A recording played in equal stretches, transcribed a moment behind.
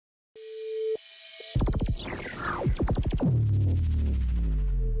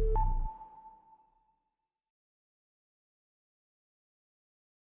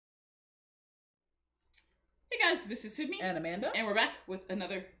guys, this is Sydney and Amanda, and we're back with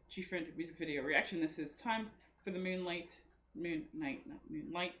another GFriend music video reaction. This is Time for the Moonlight.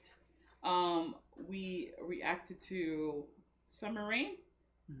 We reacted to Summer Rain.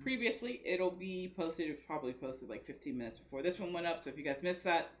 Previously, it'll be posted. It was probably posted like 15 minutes before this one went up. So if you guys missed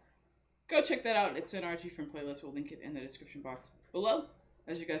that, go check that out. It's in our GFriend playlist. We'll link it in the description box below.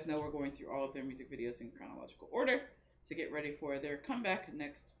 As you guys know, we're going through all of their music videos in chronological order to get ready for their comeback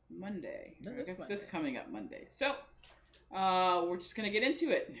next Monday. I guess this coming up Monday. So we're just gonna get into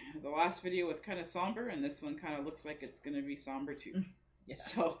it. The last video was kind of somber, and this one kind of looks like it's gonna be somber too. Yeah.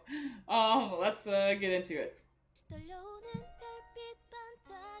 So let's get into it.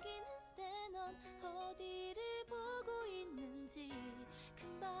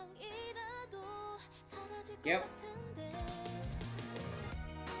 Yep.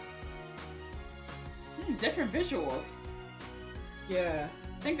 Different visuals. Yeah.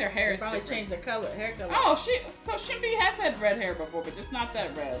 I think their hair is probably different. changed their hair color. Oh, so Shimby has had red hair before, but just not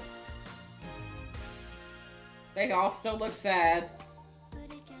that red. They all still look sad.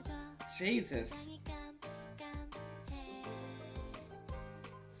 Jesus.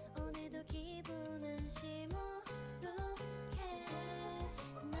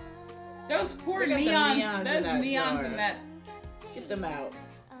 Those poor neons. Those neons in that. Get them out.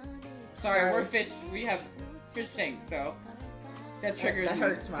 Sorry, we're fish. We have fish tanks, so that triggers that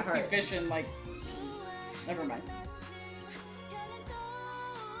hurts my heart. See fish in like. Never mind.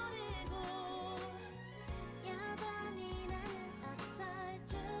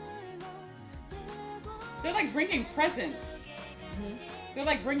 They're like bringing presents. They're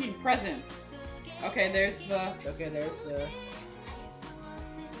like bringing presents. Okay, there's the. Okay, there's the.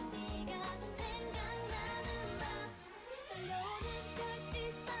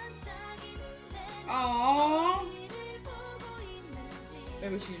 Aww.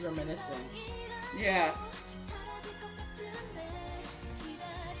 Maybe she's reminiscing. Yeah.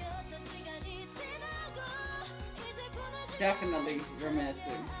 Definitely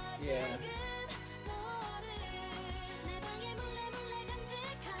reminiscing. Yeah.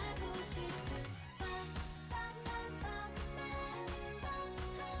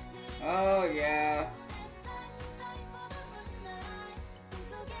 Oh, yeah.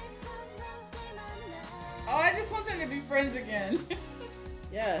 Oh, I just want them to be friends again.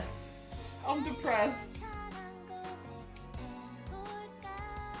 Yeah. I'm depressed.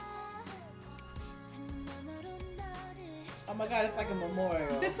 Oh my god, it's like a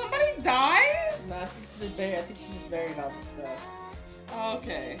memorial. Did somebody die? No, I think she's buried. I think she's buried all the stuff.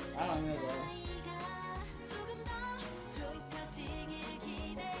 Okay. I don't know though.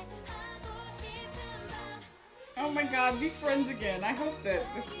 Oh my god, be friends again. I hope that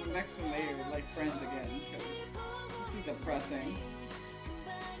this is the next one they are like friends again, because this is depressing.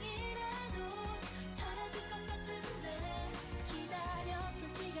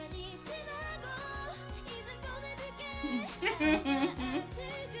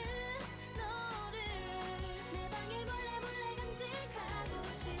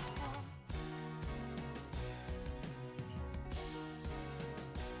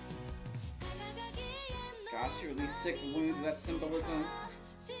 Gosh, she released 6 balloons. That's symbolism.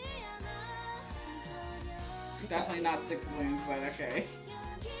 Definitely not 6 balloons, but okay.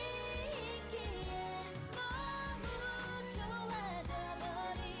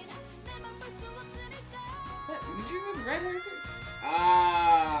 Did you have red hair?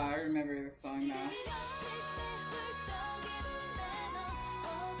 Ah, I remember the song now.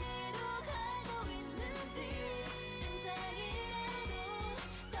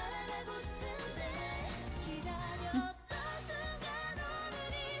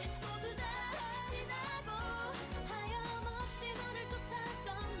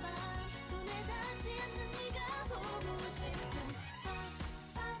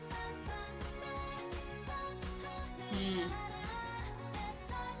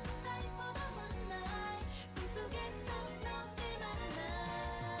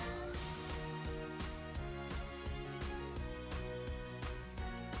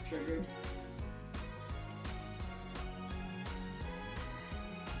 Triggered.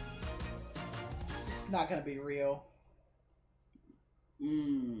 It's not gonna be real.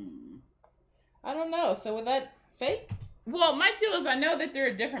 I don't know. So was that fake? Well, my deal is I know that there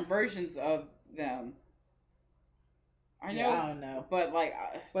are different versions of them. I know. Yeah, I don't know. But like,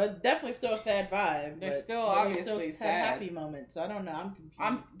 but definitely still a sad vibe. They're still obviously still sad. Happy moments. So I don't know. I'm confused.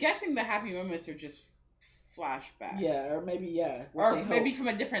 I'm guessing the happy moments are just flashbacks. Yeah, or maybe or maybe from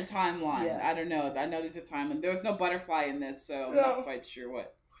a different timeline. Yeah. I don't know. I know there's a timeline. There was no butterfly in this, so I'm not quite sure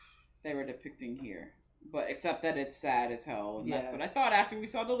what they were depicting here. But except that it's sad as hell, and that's Yeah. what I thought after we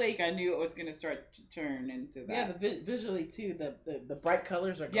saw the lake. I knew it was going to start to turn into that. Yeah, visually too. The bright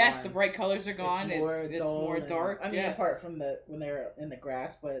colors are gone. Yes, the bright colors are gone. It's more dark. I mean, apart from when they're in the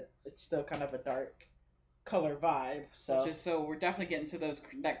grass, but it's still kind of a dark color vibe. So We're definitely getting to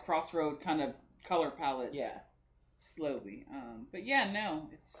that crossroad kind of color palette. Yeah. Slowly. But yeah, no,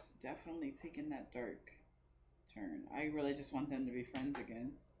 it's definitely taking that dark turn. I really just want them to be friends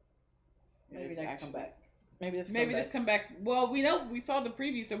again. Maybe they come back. Maybe this come back. Well, we saw the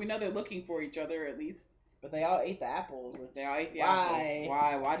preview, so we know they're looking for each other at least. But they all ate the apples. They all ate the apples.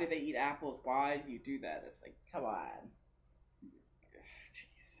 Why? Why did they eat apples? Why do you do that? It's like, come on.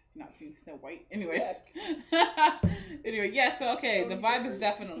 Jeez, not seen Snow White. Anyways. Anyway, yeah. So okay, the vibe is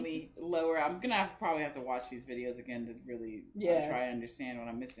definitely lower. I'm gonna probably have to watch these videos again to really try to understand what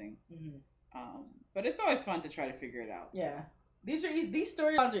I'm missing. Mm-hmm. But it's always fun to try to figure it out. Yeah. These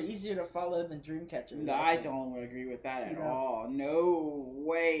storylines are easier to follow than Dreamcatcher. No, I don't agree with that at all. No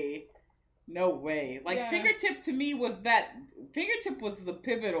way. No way. Like Fingertip to me was Fingertip was the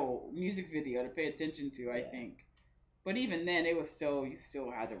pivotal music video to pay attention to, I think. But even then you still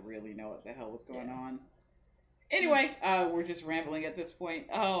had to really know what the hell was going on. Anyway, we're just rambling at this point.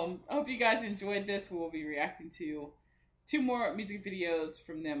 I hope you guys enjoyed this. We will be reacting to 2 more music videos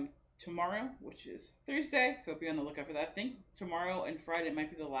from them tomorrow, which is Thursday, so be on the lookout for that. I think tomorrow and Friday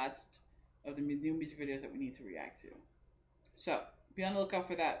might be the last of the new music videos that we need to react to. So be on the lookout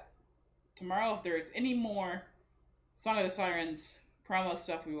for that tomorrow. If there's any more Song of the Sirens promo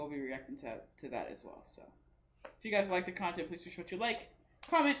stuff, we will be reacting to that as well. So if you guys like the content, please be sure to like,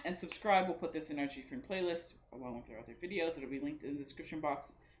 comment, and subscribe. We'll put this in our GFriend playlist along with our other videos. It'll be linked in the description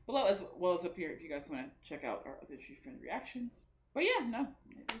box below as well as up here if you guys want to check out our other GFriend reactions. But yeah, no,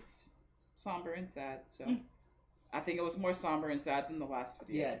 it is somber and sad. So I think it was more somber and sad than the last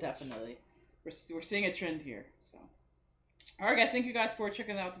video. Yeah, definitely. We're seeing a trend here. So, all right, guys. Thank you guys for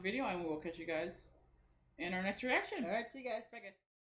checking out the video, and we will catch you guys in our next reaction. All right, see you guys. Bye, guys.